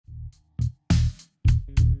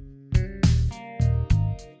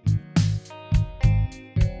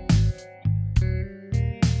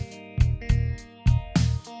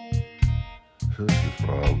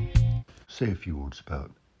say a few words about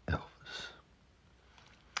Elvis.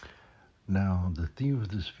 Now, the theme of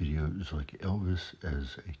this video is like Elvis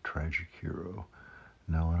as a tragic hero.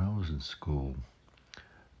 Now, when I was in school,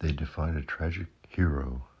 they defined a tragic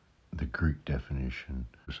hero, the Greek definition,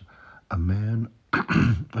 was a man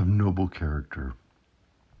of noble character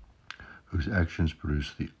whose actions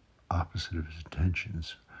produce the opposite of his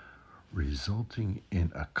intentions, resulting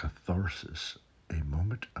in a catharsis, a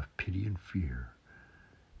moment of pity and fear,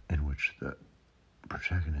 in which the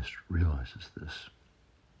protagonist realizes this.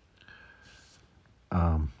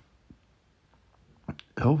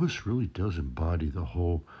 Elvis really does embody the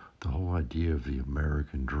whole idea of the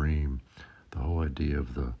American dream, the whole idea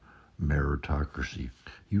of the meritocracy.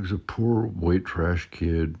 He was a poor white trash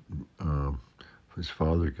kid. His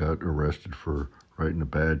father got arrested for writing a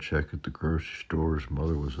bad check at the grocery store. His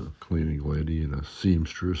mother was a cleaning lady and a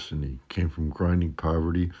seamstress, and he came from grinding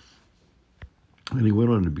poverty. And he went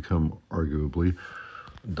on to become arguably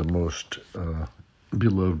the most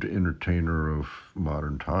beloved entertainer of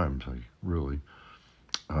modern times. Like, really,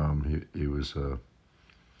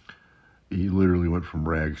 he literally went from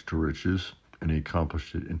rags to riches, and he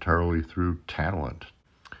accomplished it entirely through talent,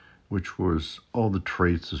 which was all the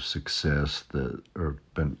traits of success that have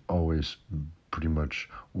been always pretty much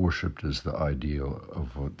worshipped as the ideal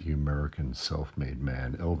of what the American self-made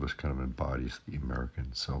man. Elvis kind of embodies the American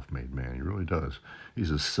self-made man. He really does.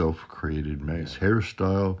 He's a self-created man. His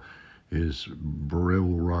hairstyle, his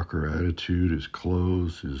Breville rocker attitude, his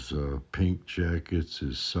clothes, his pink jackets,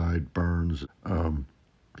 his sideburns,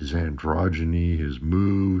 his androgyny, his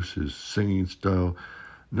moves, his singing style.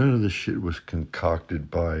 None of this shit was concocted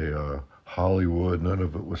by Hollywood. None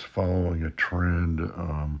of it was following a trend.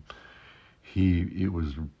 He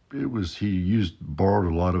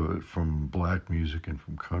borrowed a lot of it from black music and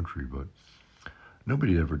from country, but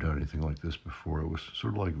nobody had ever done anything like this before. It was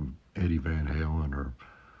sort of like Eddie Van Halen or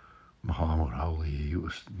Muhammad Ali. He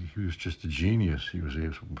was just a genius.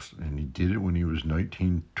 And he did it when he was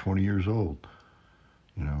 19, 20 years old.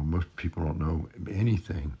 You know, most people don't know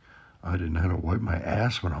anything. I didn't know how to wipe my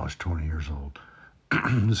ass when I was 20 years old.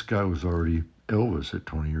 This guy was already Elvis at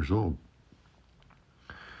 20 years old.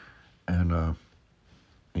 And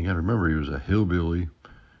you got to remember, he was a hillbilly,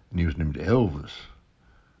 and he was named Elvis.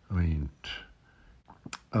 I mean,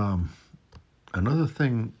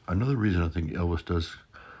 another reason I think Elvis does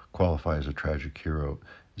qualify as a tragic hero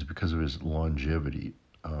is because of his longevity.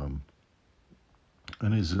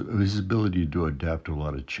 And his ability to adapt to a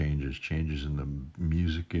lot of changes in the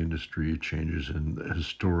music industry, changes in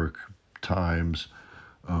historic times.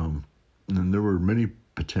 And there were many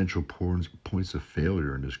potential points of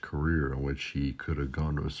failure in his career in which he could have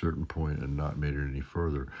gone to a certain point and not made it any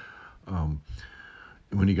further.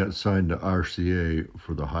 When he got signed to RCA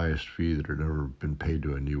for the highest fee that had ever been paid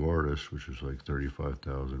to a new artist, which was like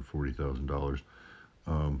 $35,000,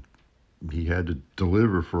 $40,000, he had to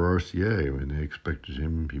deliver for RCA. I mean, they expected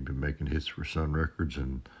him. He'd been making hits for Sun Records,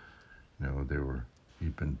 and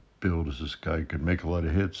he'd been billed as this guy who could make a lot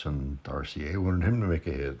of hits, and RCA wanted him to make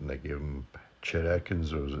a hit, and they gave him Chet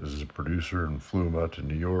Atkins as a producer and flew him out to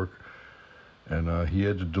New York, and he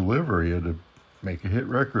had to deliver. He had to make a hit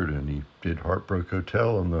record, and he did Heartbreak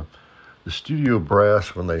Hotel, and the studio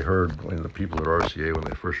brass, when the people at RCA, when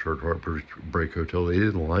they first heard Heartbreak Hotel, they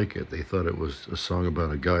didn't like it. They thought it was a song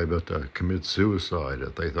about a guy about to commit suicide.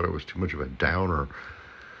 They thought it was too much of a downer.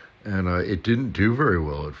 And it didn't do very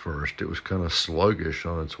well at first. It was kind of sluggish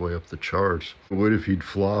on its way up the charts. It would if he'd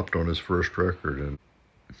flopped on his first record.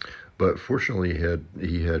 But fortunately,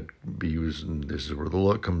 this is where the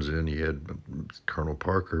luck comes in. He had Colonel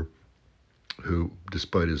Parker, who,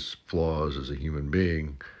 despite his flaws as a human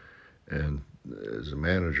being, and as a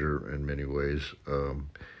manager in many ways,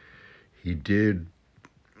 he did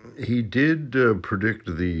predict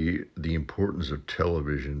the importance of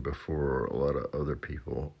television before a lot of other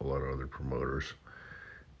people, a lot of other promoters,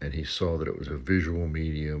 and he saw that it was a visual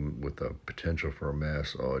medium with a potential for a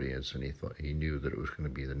mass audience, and he knew that it was going to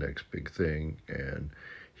be the next big thing, and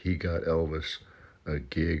he got Elvis a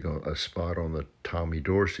spot on the Tommy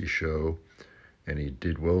Dorsey show. And he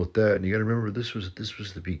did well at that. And you got to remember, this was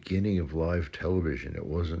the beginning of live television. It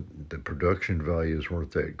wasn't, the production values weren't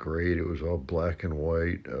that great. It was all black and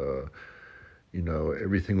white.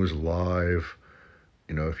 Everything was live.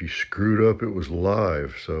 If you screwed up, it was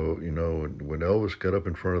live. So, when Elvis got up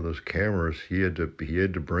in front of those cameras, he had to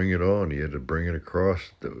bring it on. He had to bring it across.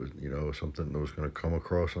 That was, something that was going to come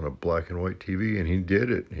across on a black and white TV, and he did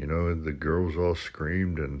it. And the girls all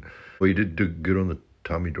screamed, and he did do good on the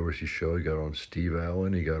Tommy Dorsey show. He got on Steve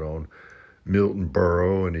Allen, he got on Milton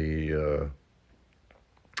Berle, and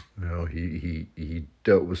He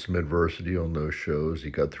dealt with some adversity on those shows. He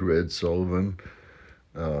got through Ed Sullivan,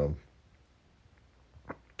 um,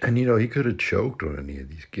 and he could have choked on any of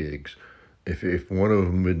these gigs. If one of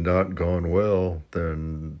them had not gone well,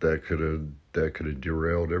 then that could have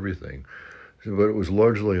derailed everything. But it was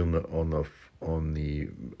largely on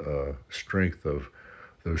the strength of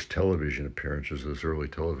those television appearances, those early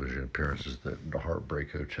television appearances, that the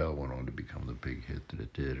Heartbreak Hotel went on to become the big hit that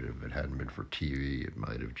it did. If it hadn't been for TV, it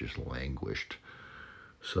might have just languished.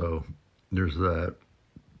 So there's that.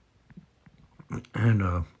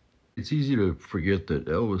 And it's easy to forget that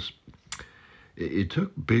Elvis, it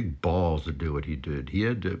took big balls to do what he did. He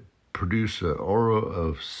had to produce an aura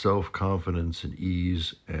of self confidence and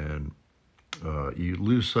ease, and you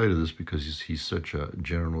lose sight of this because he's such a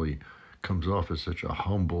generally comes off as such a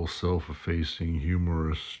humble, self-effacing,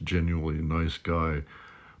 humorous, genuinely nice guy.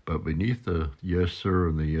 But beneath the yes sir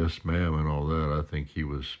and the yes ma'am and all that, I think he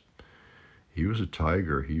was a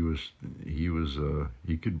tiger. He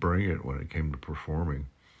could bring it when it came to performing.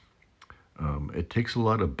 It takes a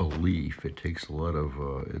lot of belief. It takes a lot of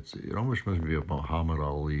it almost reminds me of Muhammad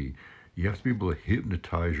Ali. You have to be able to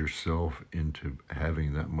hypnotize yourself into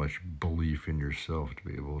having that much belief in yourself to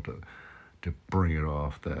be able to bring it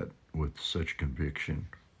off that with such conviction.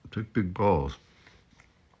 It took big balls.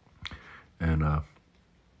 And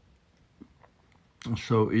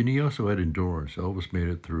and he also had endurance. Elvis made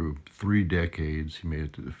it through 3 decades. He made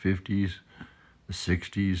it to the 50s, the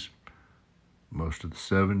 60s, most of the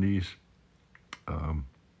 70s.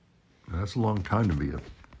 That's a long time to be a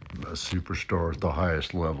superstar at the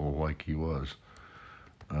highest level like he was.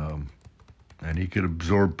 And he could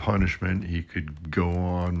absorb punishment. He could go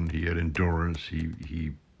on. He had endurance.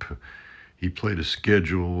 He played a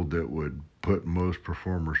schedule that would put most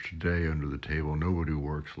performers today under the table. Nobody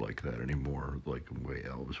works like that anymore, like the way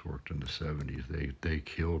Elvis worked in the 70s. They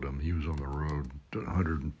killed him. He was on the road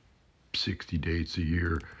 160 dates a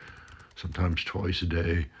year, sometimes twice a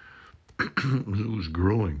day. It was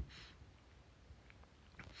grueling.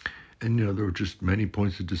 And there were just many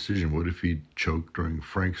points of decision. What if he choked during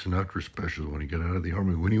Frank Sinatra specials when he got out of the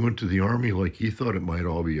Army? When he went to the Army, like, he thought it might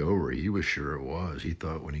all be over. He was sure it was. He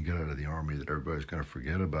thought when he got out of the Army that everybody's going to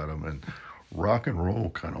forget about him. And rock and roll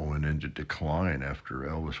kind of went into decline after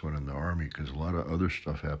Elvis went in the Army because a lot of other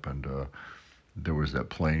stuff happened. There was that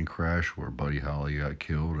plane crash where Buddy Holly got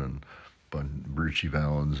killed, and Richie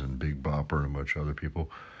Valens and Big Bopper and a bunch of other people.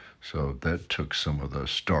 So that took some of the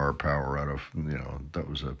star power out of, that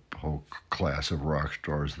was a whole class of rock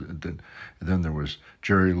stars. Then there was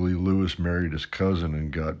Jerry Lee Lewis married his cousin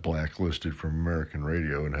and got blacklisted from American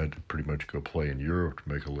radio and had to pretty much go play in Europe to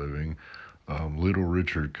make a living. Little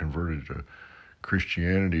Richard converted to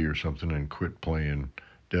Christianity or something and quit playing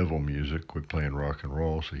devil music, quit playing rock and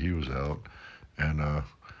roll, so he was out. And a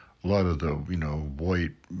lot of the,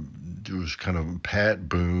 white, it was kind of Pat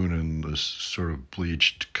Boone and this sort of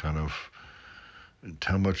bleached kind of,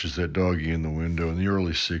 how much is that doggy in the window? In the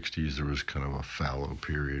early 60s, there was kind of a fallow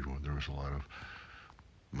period when there was a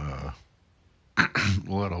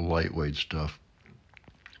lot of lightweight stuff.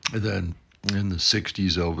 And then in the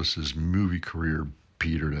 60s, Elvis's movie career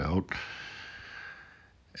petered out.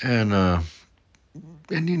 And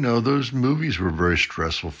those movies were very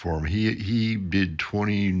stressful for him. He did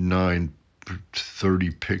 29,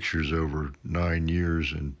 30 pictures over 9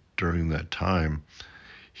 years, and during that time,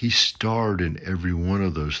 he starred in every one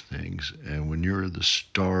of those things. And when you're the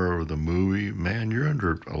star of the movie, man, you're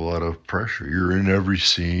under a lot of pressure. You're in every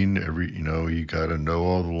scene, you got to know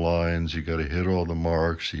all the lines, you got to hit all the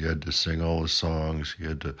marks, you had to sing all the songs, you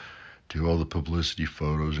had to do all the publicity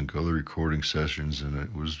photos and go to the recording sessions, and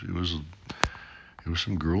it was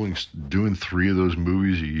some grueling. Doing 3 of those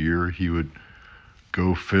movies a year, he would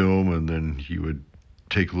go film and then he would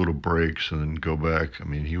take little breaks and then go back. I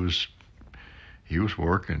mean, he was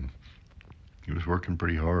working. He was working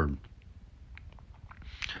pretty hard.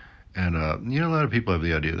 And a lot of people have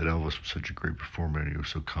the idea that Elvis was such a great performer and he was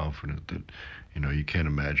so confident that you can't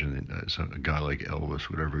imagine that a guy like Elvis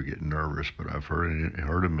would ever get nervous. But I've heard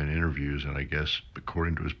him in interviews, and I guess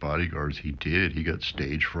according to his bodyguards, he did. He got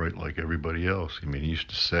stage fright like everybody else. I mean, he used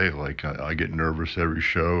to say, like, I get nervous every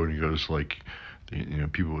show, and he goes, like,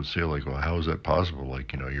 people would say, like, well, how is that possible?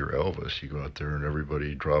 Like, you're Elvis. You go out there and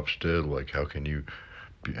everybody drops dead. Like, how can you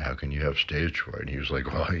have stage fright? And he was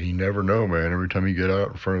like, well, you never know, man. Every time you get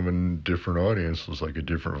out in front of a different audience, it's like a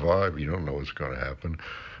different vibe. You don't know what's going to happen.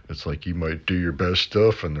 It's like you might do your best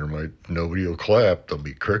stuff and nobody will clap. There'll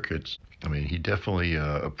be crickets. I mean, he definitely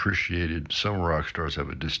appreciated. Some rock stars have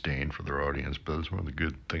a disdain for their audience, but that's one of the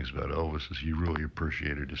good things about Elvis is he really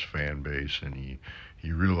appreciated his fan base, and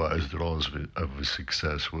he realized that all of his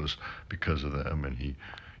success was because of them, and he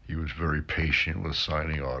was very patient with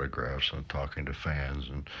signing autographs and talking to fans,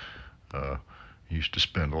 and uh, he used to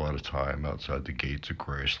spend a lot of time outside the gates of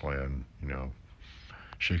Graceland,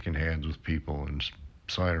 shaking hands with people and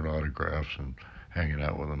signing autographs and hanging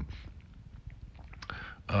out with them.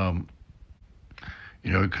 Um, he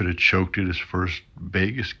could have choked at his first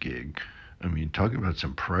Vegas gig. I mean, talking about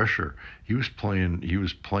some pressure. He was playing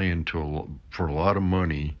for a lot of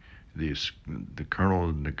money. The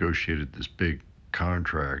Colonel negotiated this big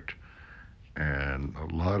contract, and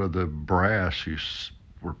a lot of the brass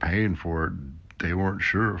were paying for it. They weren't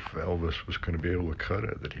sure if Elvis was going to be able to cut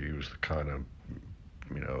it. That he was the kind of,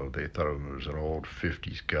 they thought of him as an old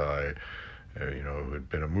 '50s guy, who had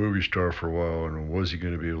been a movie star for a while, and was he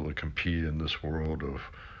going to be able to compete in this world of,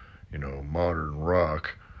 modern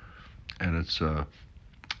rock? And it's, when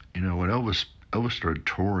Elvis started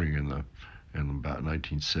touring in about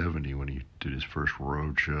 1970 when he did his first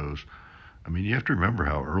road shows. I mean, you have to remember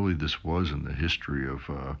how early this was in the history of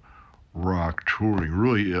rock touring.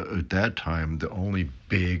 Really, at that time, the only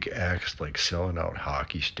big acts like selling out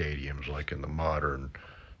hockey stadiums, like in the modern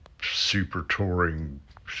super touring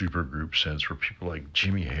super group sense, were people like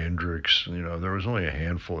Jimi Hendrix. There was only a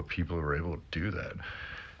handful of people who were able to do that,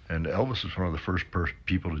 and Elvis was one of the first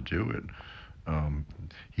people to do it.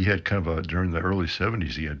 He had during the early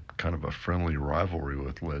 '70s, he had kind of a friendly rivalry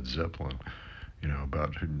with Led Zeppelin.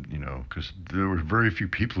 About because there were very few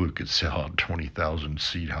people who could sell out 20,000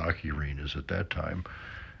 seat hockey arenas at that time.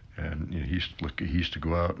 And he used to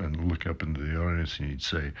go out and look up into the audience, and he'd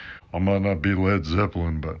say, "I might not be Led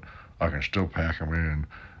Zeppelin, but I can still pack them in."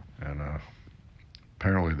 And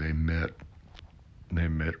apparently they met. They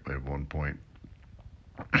met at one point.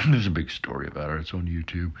 There's a big story about it. It's on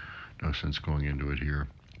YouTube. No sense going into it here.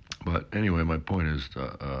 But anyway, my point is,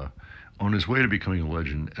 on his way to becoming a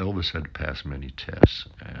legend, Elvis had to pass many tests,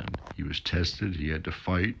 and he was tested. He had to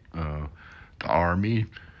fight the army.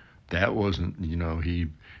 That wasn't,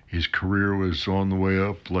 his career was on the way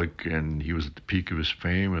up, and he was at the peak of his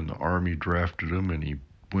fame, and the army drafted him, and he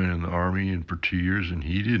went in the army and for 2 years, and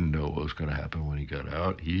he didn't know what was going to happen when he got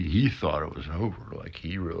out. He thought it was over.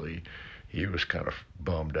 He was kind of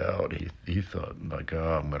bummed out. He thought like,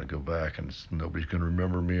 oh, I'm going to go back, and nobody's going to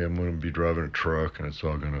remember me. I'm going to be driving a truck, and it's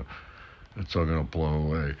all going to blow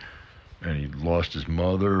away. And he lost his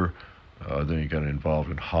mother. Then he got involved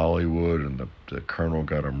in Hollywood, and the colonel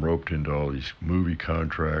got him roped into all these movie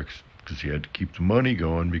contracts because he had to keep the money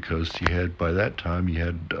going, because by that time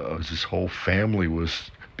his whole family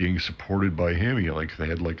was being supported by him. They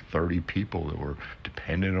had 30 people that were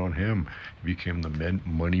dependent on him. He became the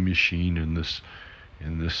money machine in this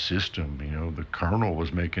system. The colonel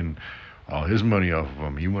was making all his money off of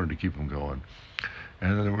him. He wanted to keep him going.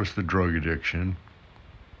 And then there was the drug addiction,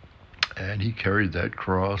 and he carried that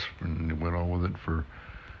cross and went on with it for,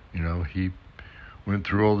 he went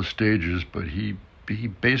through all the stages, but he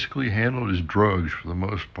basically handled his drugs for the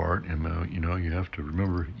most part. And you have to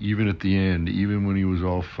remember, even at the end, even when he was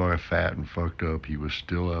all fat and fucked up, he was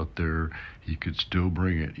still out there. He could still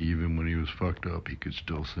bring it. Even when he was fucked up, he could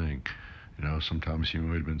still sing. Sometimes he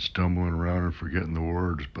might have been stumbling around and forgetting the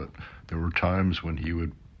words, but there were times when he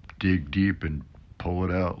would dig deep and pull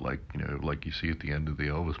it out, like you see at the end of the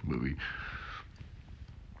Elvis movie.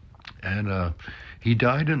 And he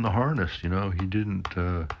died in the harness.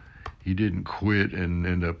 He didn't quit and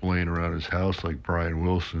end up laying around his house like Brian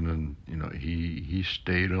Wilson. And he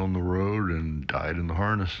stayed on the road and died in the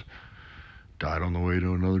harness. Died on the way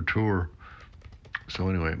to another tour. So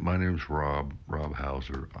anyway, my name's Rob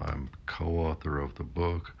Hauser. I'm co-author of the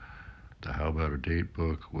book, the How About a Date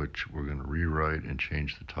book, which we're going to rewrite and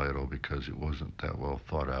change the title because it wasn't that well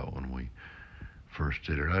thought out when we first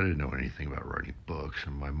did it. I didn't know anything about writing books,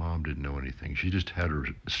 and my mom didn't know anything. She just had her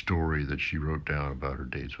story that she wrote down about her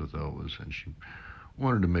dates with Elvis, and she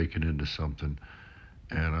wanted to make it into something,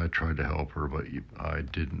 and I tried to help her, but I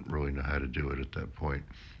didn't really know how to do it at that point.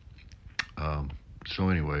 So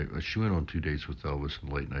anyway, she went on 2 dates with Elvis in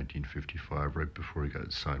late 1955, right before he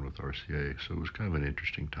got signed with RCA. So it was kind of an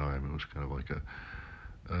interesting time. It was kind of like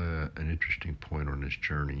an interesting point on his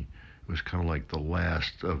journey. It was kind of like the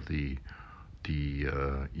last of the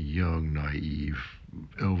young, naive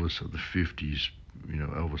Elvis of the 50s.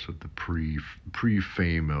 Elvis of the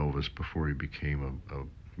pre-fame Elvis before he became a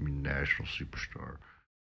national superstar.